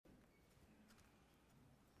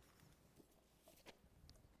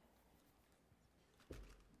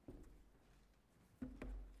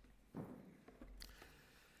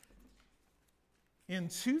In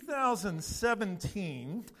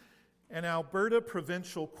 2017, an Alberta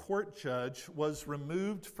provincial court judge was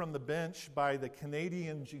removed from the bench by the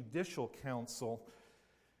Canadian Judicial Council.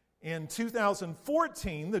 In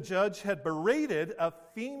 2014, the judge had berated a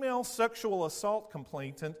female sexual assault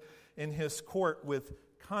complainant in his court with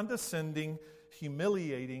condescending,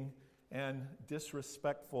 humiliating, and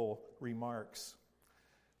disrespectful remarks.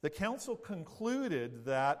 The council concluded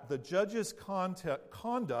that the judge's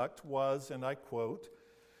conduct was, and I quote,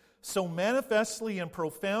 so manifestly and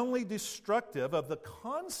profoundly destructive of the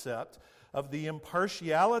concept of the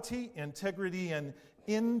impartiality, integrity, and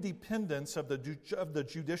independence of the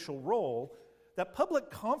judicial role that public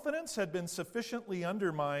confidence had been sufficiently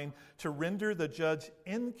undermined to render the judge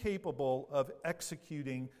incapable of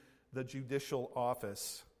executing the judicial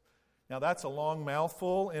office. Now that's a long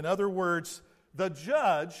mouthful. In other words, the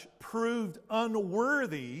judge proved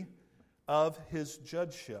unworthy of his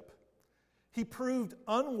judgeship. He proved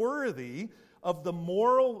unworthy of the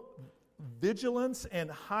moral vigilance and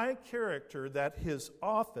high character that his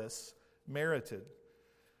office merited.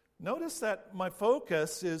 Notice that my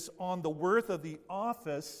focus is on the worth of the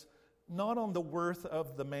office, not on the worth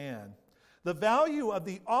of the man. The value of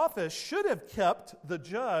the office should have kept the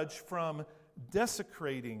judge from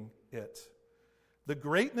desecrating it. The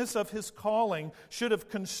greatness of his calling should have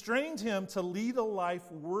constrained him to lead a life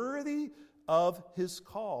worthy of his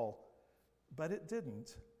call, but it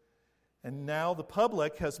didn't. And now the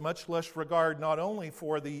public has much less regard not only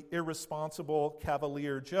for the irresponsible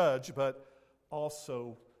cavalier judge, but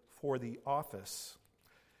also for the office.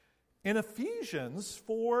 In Ephesians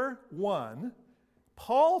 4:1,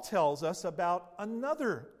 Paul tells us about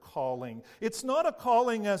another calling. It's not a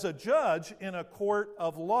calling as a judge in a court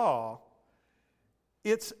of law.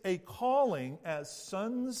 It's a calling as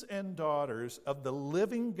sons and daughters of the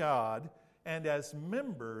living God and as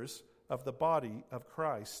members of the body of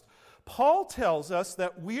Christ. Paul tells us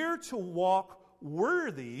that we're to walk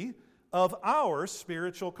worthy of our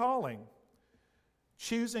spiritual calling.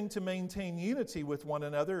 Choosing to maintain unity with one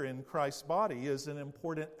another in Christ's body is an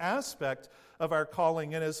important aspect of our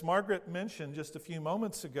calling. And as Margaret mentioned just a few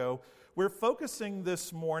moments ago, we're focusing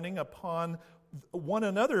this morning upon one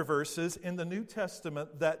another verses in the New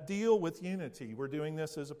Testament that deal with unity. We're doing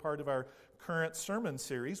this as a part of our current sermon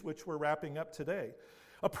series, which we're wrapping up today.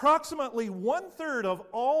 Approximately 1/3 of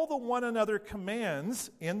all the one another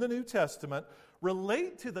commands in the New Testament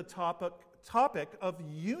relate to the topic of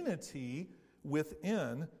unity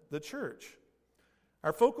within the church.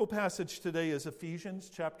 Our focal passage today is Ephesians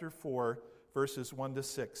chapter 4, verses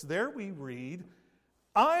 1-6. There we read,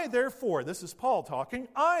 I, therefore, this is Paul talking,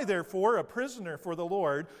 I, therefore, a prisoner for the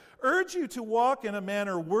Lord, urge you to walk in a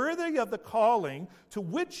manner worthy of the calling to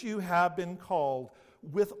which you have been called,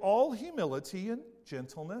 with all humility and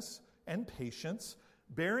gentleness and patience,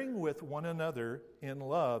 bearing with one another in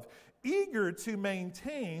love, eager to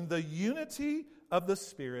maintain the unity of the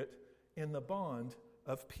Spirit in the bond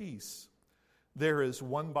of peace. There is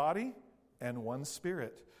one body and one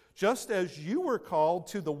Spirit, just as you were called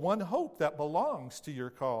to the one hope that belongs to your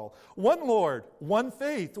call. One Lord, one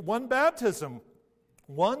faith, one baptism,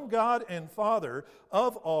 one God and Father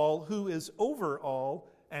of all, who is over all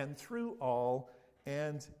and through all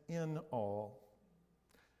and in all.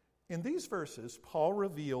 In these verses, Paul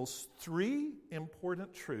reveals three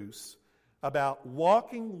important truths about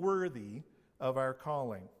walking worthy of our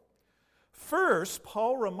calling. First,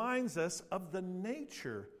 Paul reminds us of the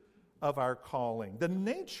nature of our calling. The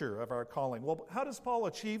nature of our calling. Well, how does Paul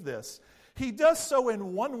achieve this? He does so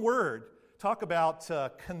in one word. Talk about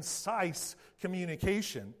concise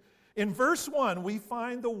communication. In verse 1, we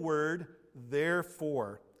find the word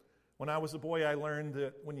therefore. When I was a boy, I learned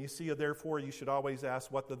that when you see a therefore, you should always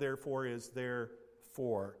ask what the therefore is there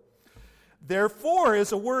for. Therefore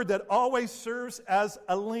is a word that always serves as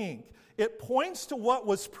a link. It points to what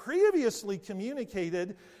was previously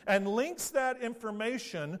communicated and links that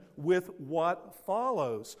information with what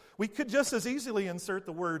follows. We could just as easily insert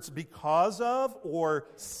the words because of or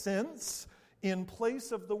since in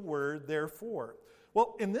place of the word therefore.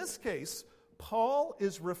 Well, in this case, Paul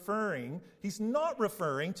is he's not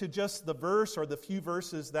referring to just the verse or the few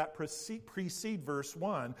verses that precede verse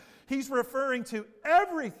 1. He's referring to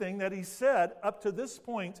everything that he said up to this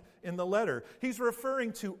point in the letter. He's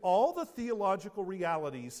referring to all the theological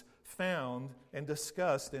realities found and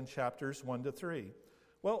discussed in chapters 1-3.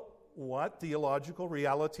 Well, what theological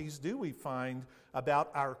realities do we find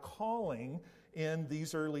about our calling in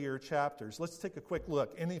these earlier chapters? Let's take a quick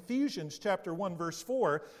look. In Ephesians chapter 1, verse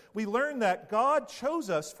 4, we learn that God chose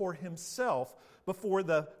us for himself before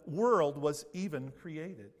the world was even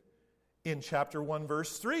created. In chapter 1,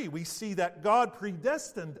 verse 3, we see that God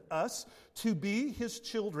predestined us to be His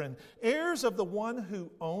children, heirs of the one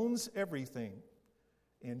who owns everything.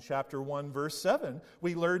 In chapter 1, verse 7,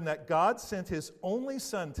 we learn that God sent His only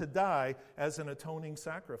Son to die as an atoning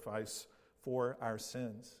sacrifice for our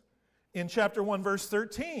sins. In chapter 1, verse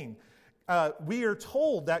 13, we are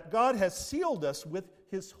told that God has sealed us with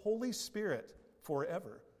His Holy Spirit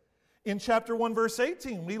forever. In chapter 1, verse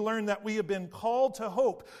 18, we learn that we have been called to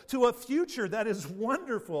hope, to a future that is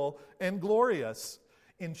wonderful and glorious.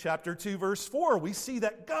 In chapter 2, verse 4, we see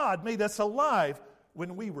that God made us alive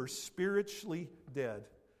when we were spiritually dead.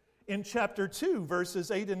 In chapter 2, verses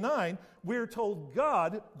 8 and 9, we're told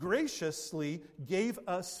God graciously gave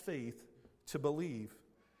us faith to believe.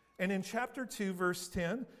 And in chapter 2, verse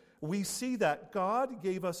 10, we see that God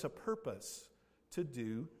gave us a purpose to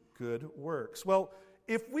do good works. Well,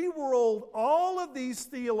 if we rolled all of these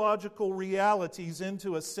theological realities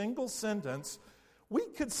into a single sentence, we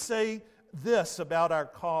could say this about our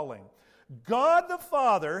calling. God the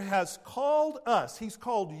Father has called us, He's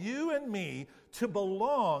called you and me to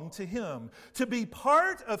belong to Him, to be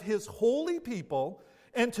part of His holy people,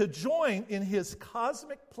 and to join in His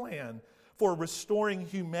cosmic plan for restoring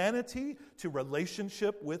humanity to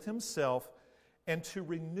relationship with Himself and to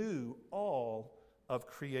renew all of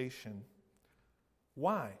creation.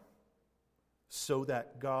 Why? So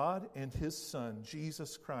that God and His Son,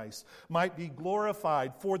 Jesus Christ, might be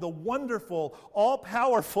glorified for the wonderful,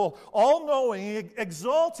 all-powerful, all-knowing,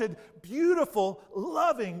 exalted, beautiful,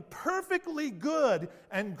 loving, perfectly good,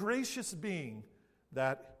 and gracious being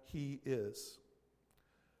that He is.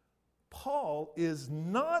 Paul is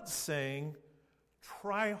not saying,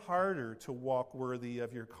 try harder to walk worthy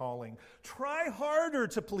of your calling. Try harder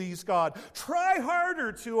to please God. Try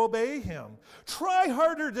harder to obey Him. Try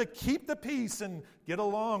harder to keep the peace and get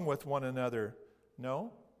along with one another.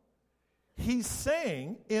 No. He's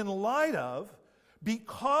saying, in light of,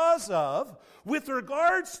 because of, with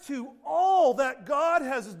regards to all that God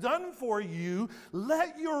has done for you,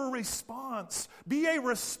 let your response be a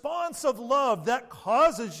response of love that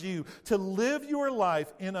causes you to live your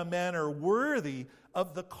life in a manner worthy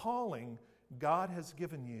of the calling God has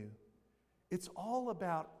given you. It's all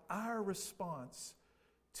about our response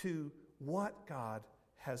to what God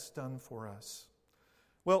has done for us.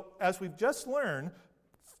 Well, as we've just learned,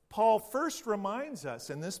 Paul first reminds us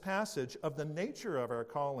in this passage of the nature of our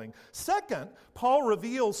calling. Second, Paul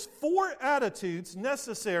reveals 4 attitudes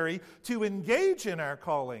necessary to engage in our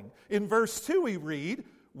calling. In verse 2 we read,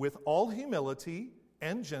 with all humility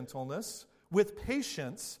and gentleness, with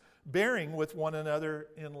patience, bearing with one another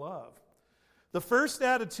in love. The first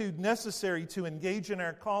attitude necessary to engage in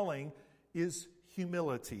our calling is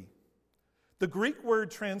humility. The Greek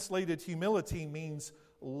word translated humility means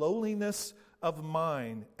lowliness of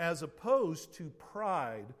mind, as opposed to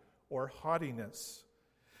pride or haughtiness.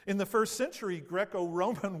 In the first century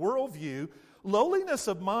Greco-Roman worldview, lowliness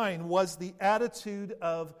of mind was the attitude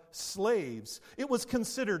of slaves. It was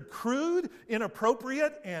considered crude,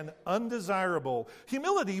 inappropriate, and undesirable.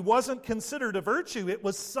 Humility wasn't considered a virtue, it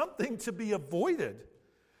was something to be avoided.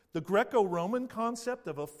 The Greco-Roman concept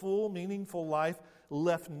of a full, meaningful life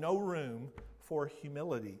left no room for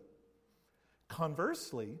humility.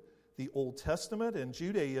 Conversely, the Old Testament and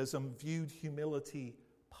Judaism viewed humility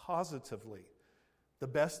positively. The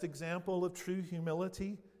best example of true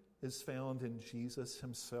humility is found in Jesus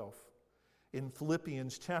Himself. In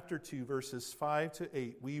Philippians chapter 2, verses 5 to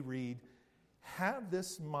 8, we read, "Have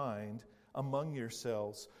this mind among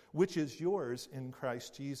yourselves, which is yours in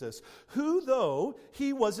Christ Jesus, who, though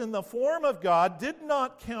He was in the form of God, did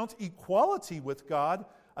not count equality with God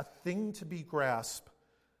a thing to be grasped,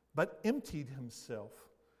 but emptied Himself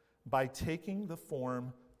by taking the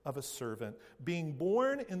form of a servant, being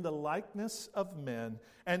born in the likeness of men,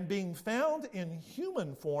 and being found in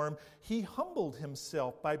human form, He humbled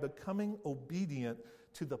Himself by becoming obedient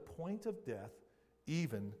to the point of death,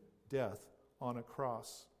 even death on a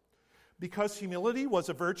cross." Because humility was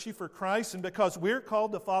a virtue for Christ, and because we're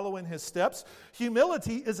called to follow in His steps,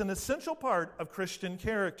 humility is an essential part of Christian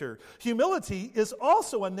character. Humility is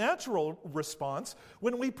also a natural response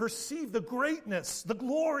when we perceive the greatness, the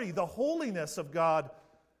glory, the holiness of God,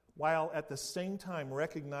 while at the same time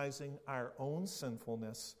recognizing our own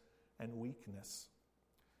sinfulness and weakness.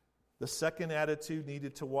 The second attitude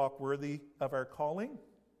needed to walk worthy of our calling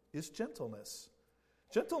is gentleness.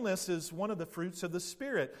 Gentleness is one of the fruits of the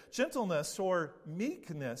Spirit. Gentleness or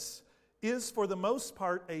meekness is, for the most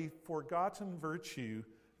part, a forgotten virtue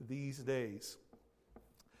these days.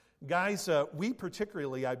 Guys, we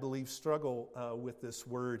particularly, I believe, struggle with this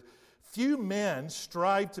word Few men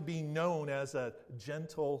strive to be known as a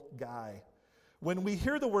gentle guy. When we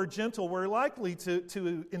hear the word gentle, we're likely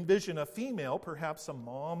to envision a female, perhaps a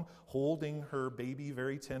mom, holding her baby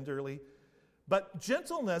very tenderly. But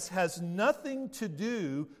gentleness has nothing to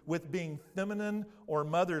do with being feminine or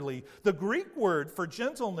motherly. The Greek word for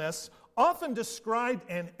gentleness often described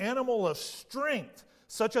an animal of strength,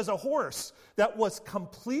 such as a horse, that was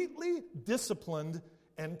completely disciplined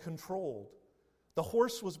and controlled. The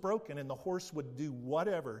horse was broken, and the horse would do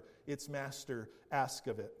whatever its master asked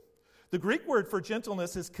of it. The Greek word for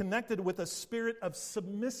gentleness is connected with a spirit of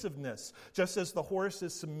submissiveness. Just as the horse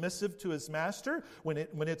is submissive to his master when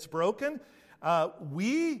it's broken,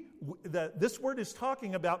 this word is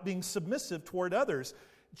talking about being submissive toward others.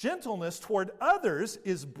 Gentleness toward others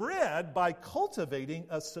is bred by cultivating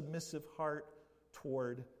a submissive heart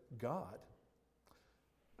toward God.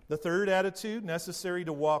 The third attitude necessary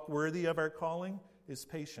to walk worthy of our calling is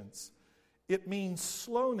patience. It means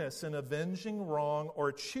slowness in avenging wrong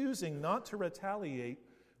or choosing not to retaliate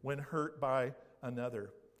when hurt by another.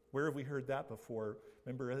 Where have we heard that before?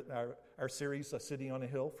 Remember our series, A City on a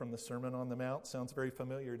Hill, from the Sermon on the Mount? Sounds very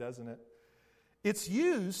familiar, doesn't it? It's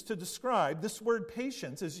used to describe, this word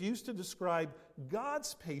patience is used to describe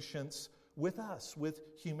God's patience with us, with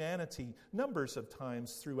humanity, numbers of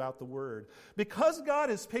times throughout the Word. Because God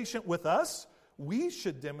is patient with us, we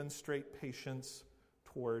should demonstrate patience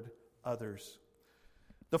toward others.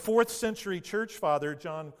 The 4th century church father,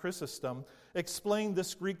 John Chrysostom, explained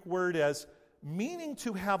this Greek word as meaning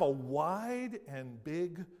to have a wide and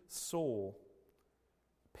big soul.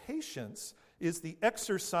 Patience is the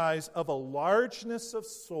exercise of a largeness of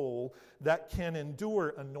soul that can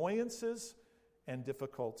endure annoyances and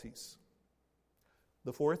difficulties.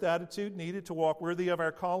 The fourth attitude needed to walk worthy of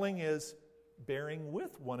our calling is bearing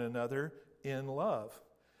with one another in love.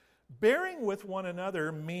 Bearing with one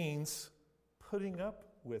another means putting up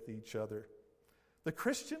with each other. The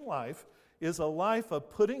Christian life is a life of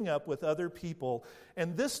putting up with other people,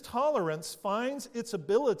 and this tolerance finds its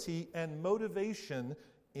ability and motivation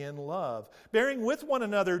in love. Bearing with one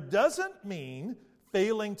another doesn't mean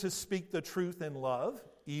failing to speak the truth in love,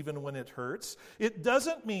 even when it hurts. It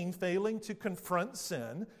doesn't mean failing to confront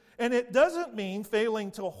sin, and it doesn't mean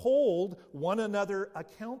failing to hold one another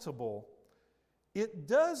accountable. It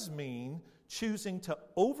does mean choosing to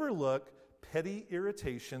overlook petty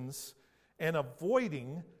irritations and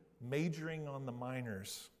avoiding majoring on the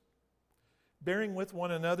minors. Bearing with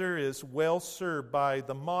one another is well served by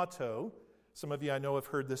the motto, some of you I know have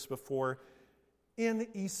heard this before, in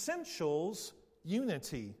essentials,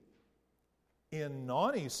 unity. In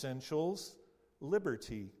non-essentials,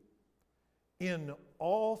 liberty. In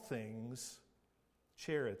all things,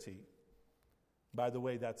 charity. By the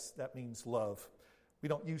way, that means love. We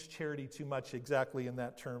don't use charity too much exactly in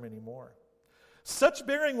that term anymore. Such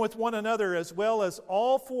bearing with one another, as well as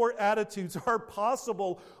all four attitudes, are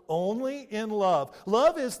possible only in love.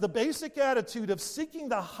 Love is the basic attitude of seeking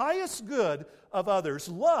the highest good of others.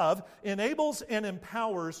 Love enables and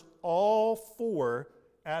empowers all four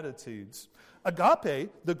attitudes. Agape,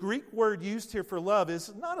 the Greek word used here for love,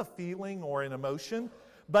 is not a feeling or an emotion,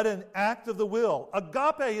 but an act of the will.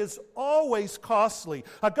 Agape is always costly.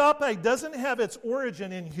 Agape doesn't have its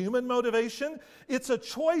origin in human motivation. It's a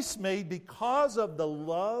choice made because of the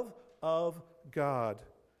love of God.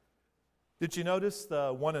 Did you notice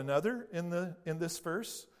the one another in this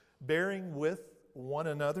verse? Bearing with one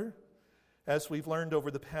another. As we've learned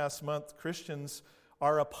over the past month, Christians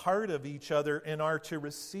are a part of each other and are to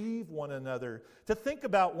receive one another, to think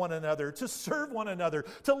about one another, to serve one another,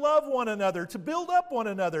 to love one another, to build up one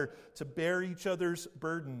another, to bear each other's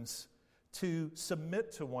burdens, to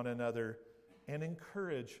submit to one another, and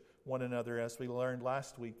encourage one another, as we learned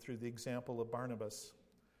last week through the example of Barnabas.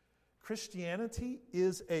 Christianity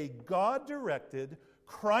is a God-directed,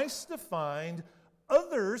 Christ-defined,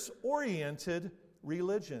 others-oriented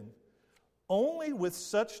religion. Only with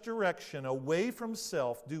such direction away from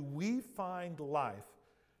self do we find life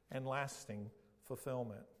and lasting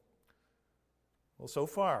fulfillment. Well, so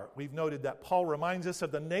far, we've noted that Paul reminds us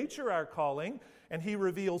of the nature of our calling, and he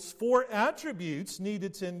reveals four attributes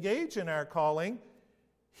needed to engage in our calling.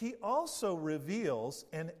 He also reveals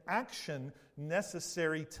an action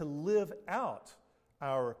necessary to live out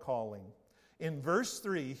our calling. In verse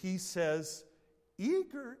 3, he says,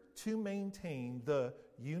 eager to maintain the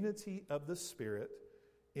unity of the Spirit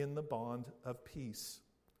in the bond of peace.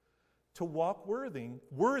 To walk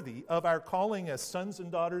worthy of our calling as sons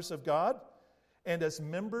and daughters of God and as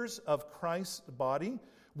members of Christ's body,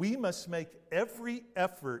 we must make every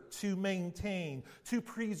effort to maintain, to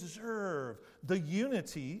preserve the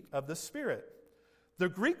unity of the Spirit. The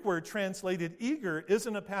Greek word translated eager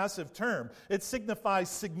isn't a passive term. It signifies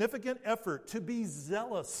significant effort, to be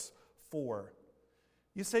zealous for.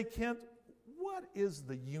 You say, Kent, what is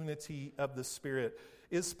the unity of the Spirit?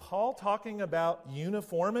 Is Paul talking about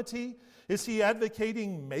uniformity? Is he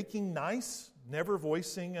advocating making nice, never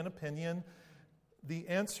voicing an opinion? The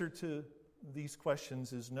answer to these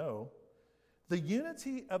questions is no. The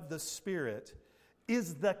unity of the Spirit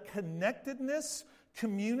is the connectedness,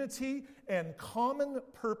 community, and common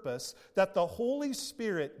purpose that the Holy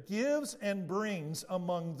Spirit gives and brings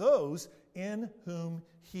among those in whom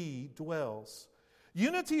He dwells.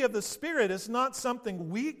 Unity of the Spirit is not something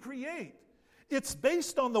we create. It's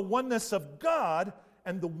based on the oneness of God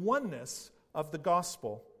and the oneness of the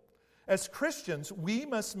gospel. As Christians, we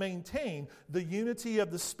must maintain the unity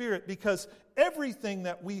of the Spirit because everything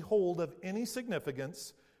that we hold of any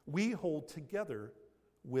significance, we hold together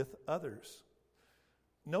with others.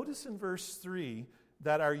 Notice in verse 3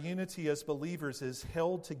 that our unity as believers is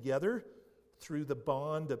held together through the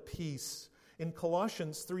bond of peace. In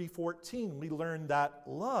Colossians 3:14, we learn that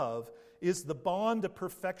love is the bond of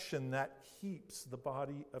perfection that keeps the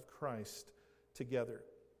body of Christ together.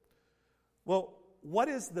 Well, what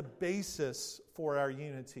is the basis for our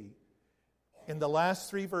unity? In the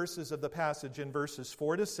last 3 verses of the passage, in verses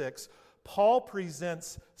 4 to 6, Paul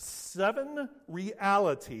presents 7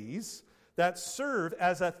 realities that serve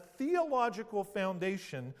as a theological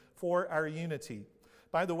foundation for our unity.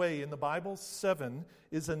 By the way, in the Bible, 7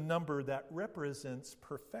 is a number that represents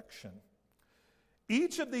perfection.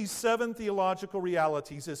 Each of these 7 theological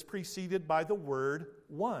realities is preceded by the word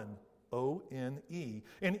one, O-N-E.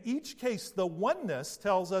 In each case, the oneness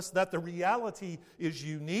tells us that the reality is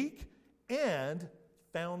unique and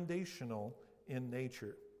foundational in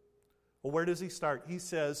nature. Well, where does he start? He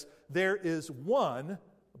says, there is one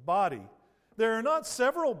body. There are not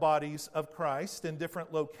several bodies of Christ in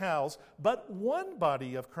different locales, but one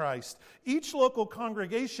body of Christ. Each local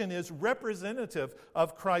congregation is representative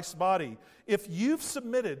of Christ's body. If you've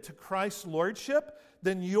submitted to Christ's lordship,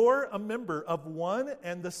 then you're a member of one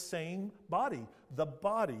and the same body, the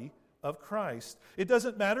body of Christ. It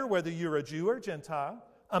doesn't matter whether you're a Jew or Gentile,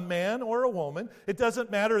 a man or a woman. It doesn't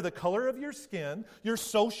matter the color of your skin, your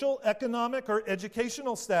social, economic, or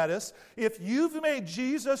educational status. If you've made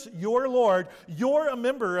Jesus your Lord, you're a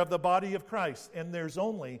member of the body of Christ. And there's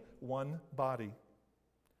only one body.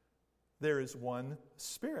 There is one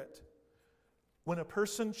Spirit. When a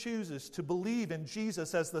person chooses to believe in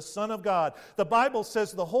Jesus as the Son of God, the Bible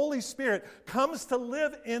says the Holy Spirit comes to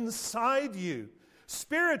live inside you.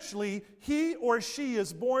 Spiritually, he or she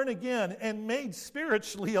is born again and made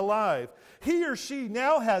spiritually alive. He or she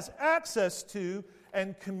now has access to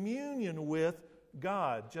and communion with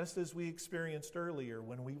God, just as we experienced earlier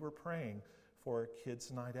when we were praying for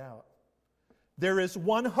Kids' Night Out. There is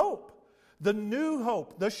one hope, the new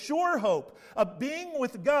hope, the sure hope of being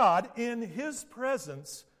with God in His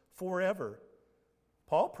presence forever.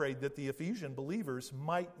 Paul prayed that the Ephesian believers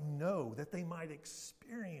might know, that they might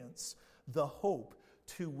experience the hope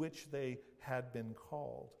to which they had been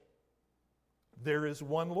called. There is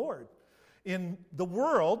one Lord. In the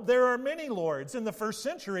world, there are many lords. In the first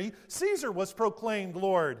century, Caesar was proclaimed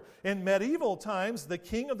Lord. In medieval times, the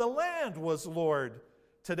king of the land was Lord.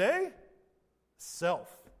 Today, self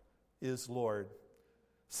is Lord.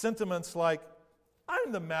 Sentiments like,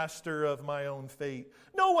 I'm the master of my own fate.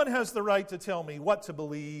 No one has the right to tell me what to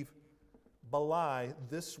believe, belie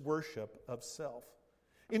this worship of self.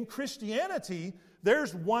 In Christianity,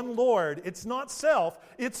 there's one Lord. It's not self.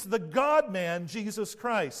 It's the God-man, Jesus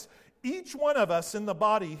Christ. Each one of us in the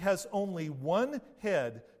body has only one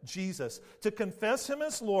head, Jesus. To confess Him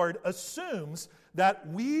as Lord assumes that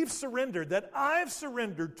we've surrendered, that I've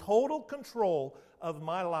surrendered total control of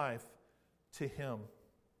my life to Him.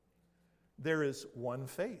 There is one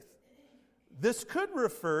faith. This could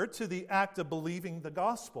refer to the act of believing the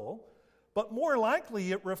gospel, but more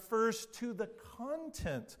likely it refers to the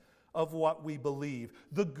content of what we believe.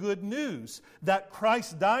 The good news that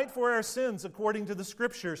Christ died for our sins according to the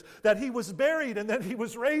Scriptures, that He was buried and that He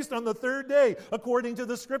was raised on the 3rd day according to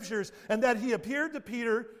the Scriptures, and that He appeared to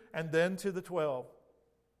Peter and then to the 12.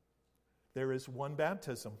 There is one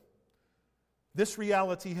baptism. This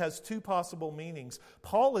reality has 2 possible meanings.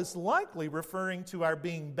 Paul is likely referring to our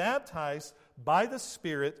being baptized by the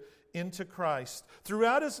Spirit into Christ.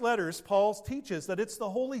 Throughout his letters, Paul teaches that it's the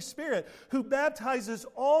Holy Spirit who baptizes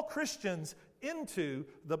all Christians into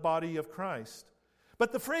the body of Christ.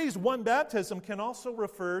 But the phrase one baptism can also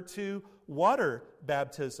refer to water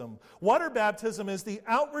baptism. Water baptism is the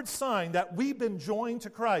outward sign that we've been joined to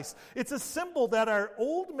Christ. It's a symbol that our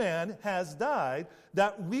old man has died,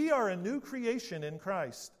 that we are a new creation in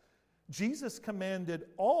Christ. Jesus commanded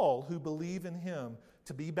all who believe in him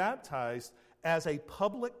to be baptized as a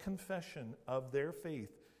public confession of their faith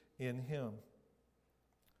in him.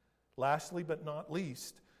 Lastly, but not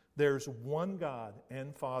least, there's one God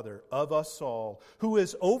and Father of us all, who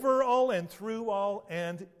is over all and through all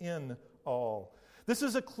and in all. This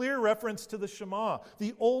is a clear reference to the Shema,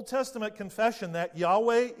 the Old Testament confession that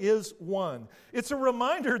Yahweh is one. It's a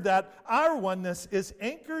reminder that our oneness is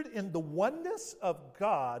anchored in the oneness of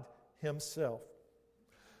God himself.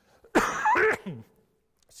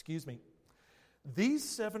 Excuse me. These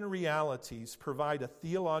 7 realities provide a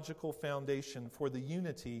theological foundation for the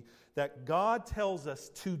unity that God tells us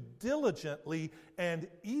to diligently and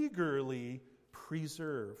eagerly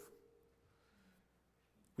preserve.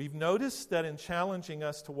 We've noticed that in challenging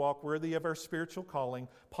us to walk worthy of our spiritual calling,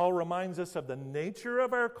 Paul reminds us of the nature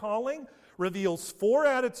of our calling, reveals 4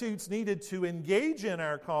 attitudes needed to engage in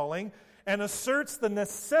our calling, and asserts the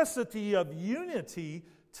necessity of unity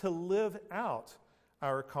to live out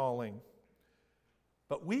our calling.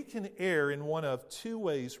 But we can err in one of 2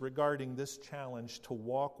 ways regarding this challenge to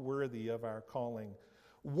walk worthy of our calling.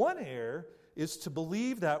 One error is to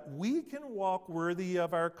believe that we can walk worthy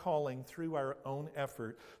of our calling through our own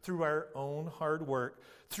effort, through our own hard work,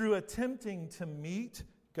 through attempting to meet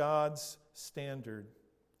God's standard.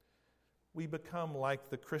 We become like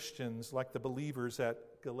the Christians, like the believers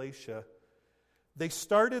at Galatia. They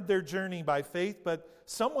started their journey by faith, but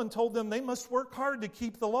someone told them they must work hard to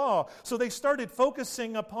keep the law. So they started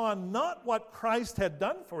focusing upon not what Christ had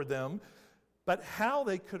done for them, but how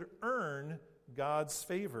they could earn God's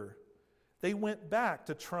favor. They went back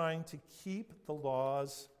to trying to keep the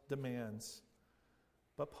law's demands.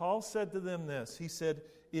 But Paul said to them this. He said,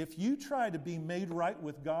 if you try to be made right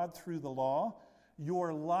with God through the law,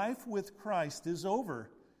 your life with Christ is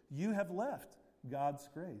over. You have left God's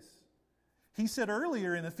grace. He said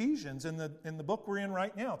earlier in Ephesians, in the book we're in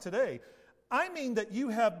right now, today, I mean that you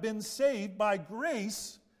have been saved by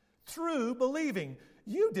grace through believing.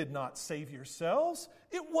 You did not save yourselves.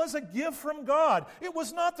 It was a gift from God. It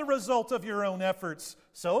was not the result of your own efforts,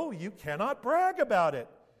 so you cannot brag about it.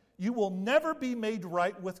 You will never be made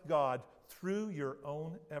right with God through your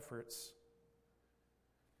own efforts.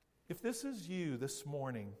 If this is you this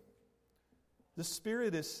morning, the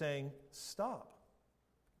Spirit is saying, stop,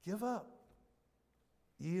 give up.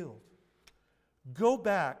 Yield. Go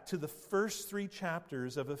back to the first 3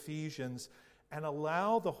 chapters of Ephesians and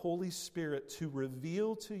allow the Holy Spirit to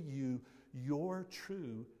reveal to you your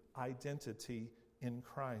true identity in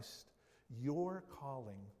Christ, your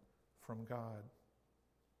calling from God.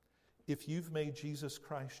 If you've made Jesus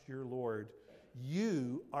Christ your Lord,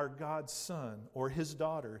 you are God's son or his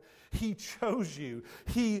daughter. He chose you.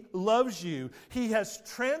 He loves you. He has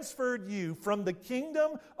transferred you from the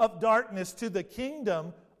kingdom of darkness to the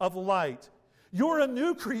kingdom of light. You're a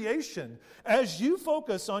new creation. As you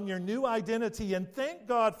focus on your new identity and thank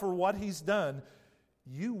God for what he's done,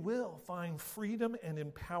 you will find freedom and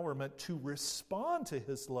empowerment to respond to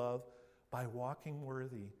his love by walking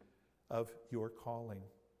worthy of your calling.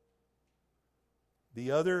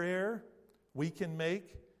 The other error we can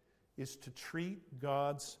make is to treat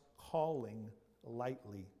God's calling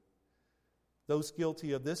lightly. Those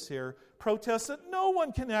guilty of this error protest that no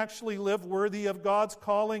one can actually live worthy of God's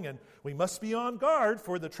calling, and we must be on guard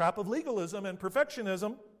for the trap of legalism and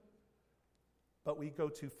perfectionism. But we go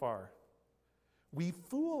too far. We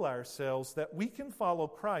fool ourselves that we can follow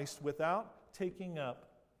Christ without taking up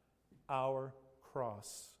our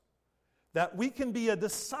cross. That we can be a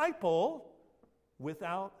disciple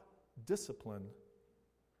without discipline.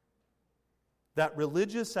 That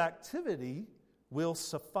religious activity will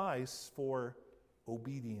suffice for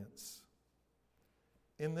obedience.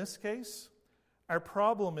 In this case, our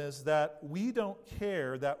problem is that we don't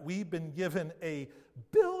care that we've been given a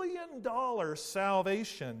billion-dollar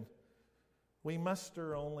salvation. We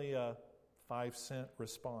muster only a 5-cent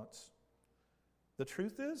response. The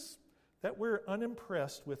truth is that we're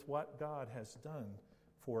unimpressed with what God has done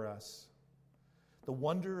for us. The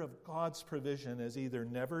wonder of God's provision has either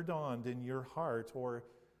never dawned in your heart or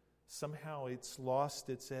somehow it's lost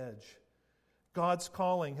its edge. God's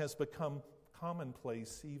calling has become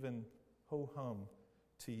commonplace, even ho-hum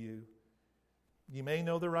to you. You may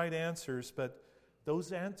know the right answers, but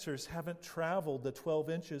those answers haven't traveled the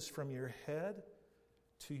 12 inches from your head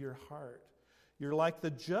to your heart. You're like the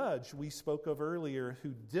judge we spoke of earlier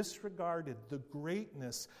who disregarded the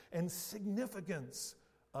greatness and significance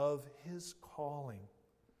of his calling.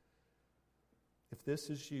 If this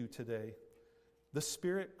is you today, the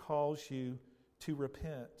Spirit calls you to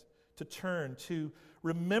repent, to turn, to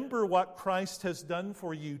remember what Christ has done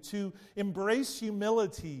for you, to embrace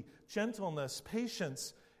humility, gentleness,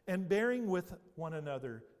 patience, and bearing with one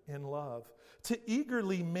another in love, to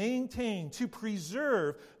eagerly maintain, to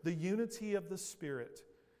preserve the unity of the Spirit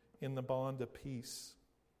in the bond of peace.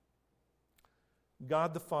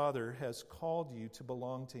 God the Father has called you to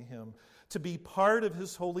belong to Him, to be part of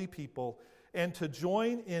His holy people, and to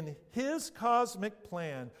join in His cosmic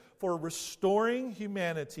plan for restoring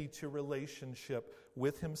humanity to relationship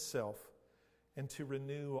with Himself and to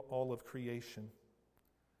renew all of creation.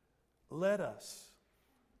 Let us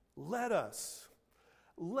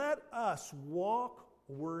walk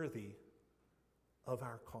worthy of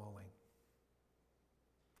our calling.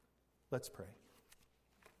 Let's pray.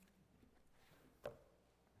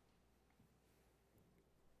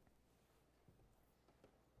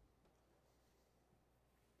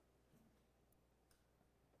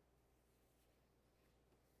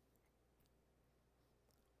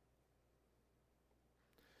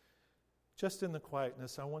 Just in the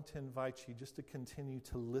quietness, I want to invite you just to continue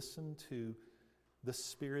to listen to the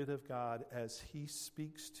Spirit of God as He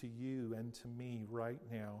speaks to you and to me right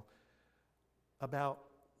now about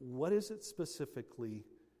what is it specifically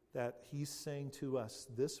that He's saying to us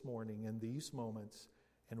this morning in these moments,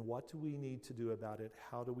 and what do we need to do about it?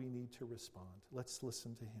 How do we need to respond? Let's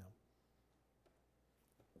listen to Him.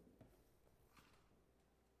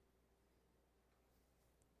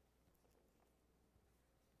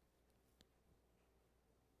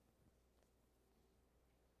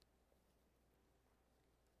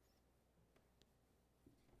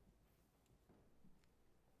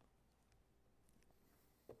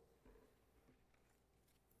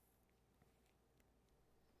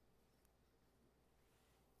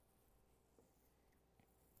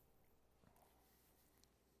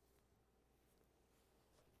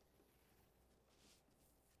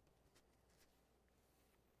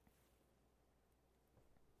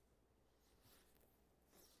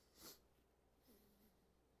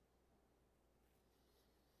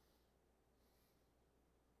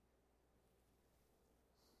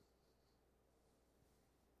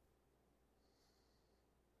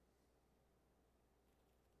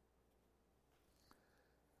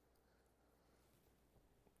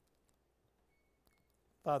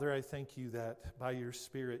 Father, I thank you that by your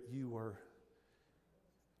Spirit you are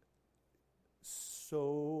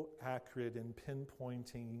so accurate in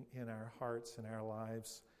pinpointing in our hearts and our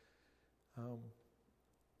lives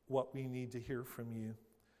what we need to hear from you,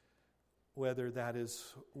 whether that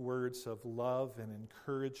is words of love and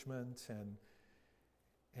encouragement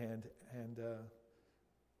and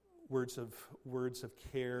words of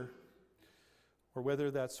care, or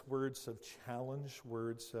whether that's words of challenge,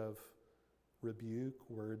 words of rebuke,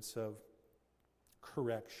 words of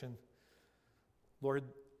correction. Lord,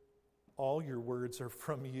 all your words are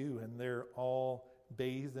from you, and they're all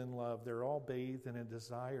bathed in love. They're all bathed in a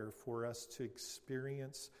desire for us to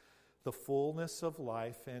experience the fullness of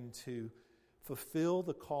life and to fulfill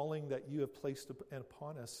the calling that you have placed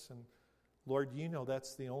upon us. And Lord, you know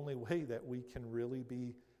that's the only way that we can really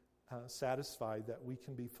be satisfied, that we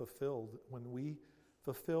can be fulfilled, when we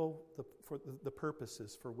fulfill the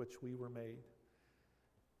purposes for which we were made.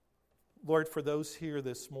 Lord, for those here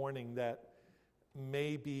this morning that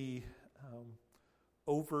may be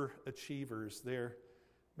overachievers, they're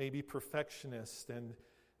maybe perfectionists, and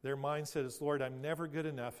their mindset is, Lord, I'm never good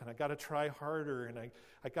enough, and I got to try harder, and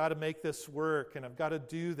I got to make this work, and I've got to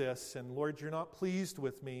do this, and Lord, you're not pleased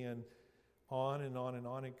with me, and on and on and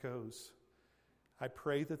on it goes. I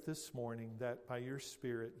pray that this morning, that by your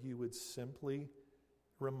Spirit, you would simply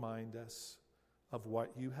remind us of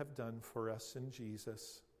what you have done for us in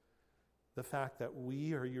Jesus, the fact that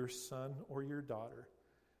we are your son or your daughter,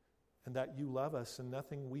 and that you love us, and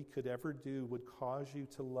nothing we could ever do would cause you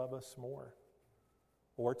to love us more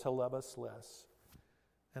or to love us less.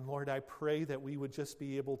 And Lord, I pray that we would just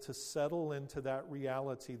be able to settle into that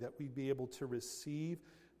reality, that we'd be able to receive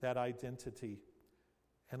that identity,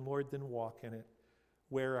 and Lord, then walk in it,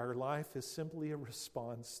 where our life is simply a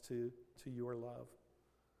response to your love.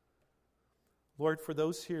 Lord, for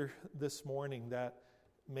those here this morning that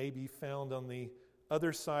may be found on the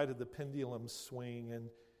other side of the pendulum swing, and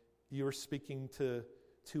you're speaking to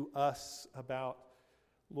us about,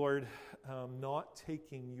 Lord, not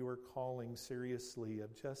taking your calling seriously,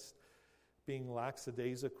 of just being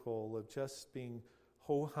lackadaisical, of just being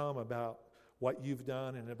ho-hum about what you've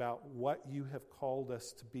done and about what you have called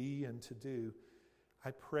us to be and to do.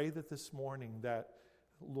 I pray that this morning that,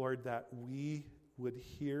 Lord, that we would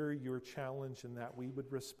hear your challenge and that we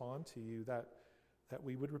would respond to you, that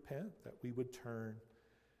we would repent, that we would turn.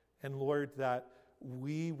 And Lord, that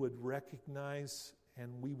we would recognize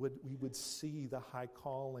and we would see the high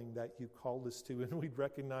calling that you called us to, and we'd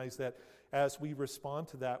recognize that as we respond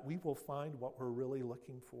to that, we will find what we're really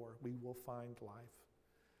looking for. We will find life.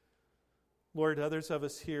 Lord, others of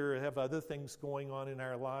us here have other things going on in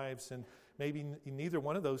our lives, and maybe neither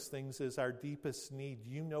one of those things is our deepest need.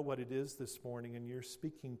 You know what it is this morning, and you're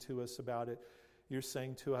speaking to us about it. You're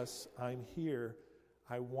saying to us, I'm here.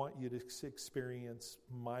 I want you to experience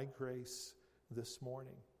my grace this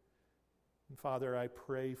morning. And Father, I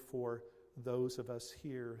pray for those of us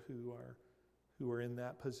here who are in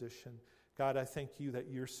that position. God, I thank you that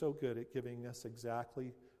you're so good at giving us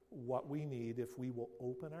exactly what we need if we will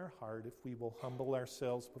open our heart, if we will humble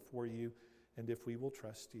ourselves before you, and if we will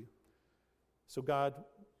trust you. So God,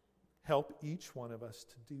 help each one of us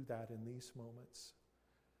to do that in these moments.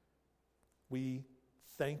 We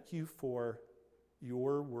thank you for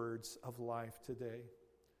your words of life today.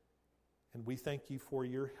 And we thank you for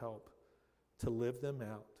your help to live them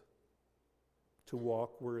out, to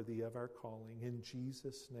walk worthy of our calling. In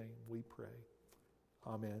Jesus' name we pray.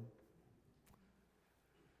 Amen.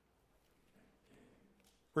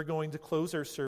 We're going to close our service.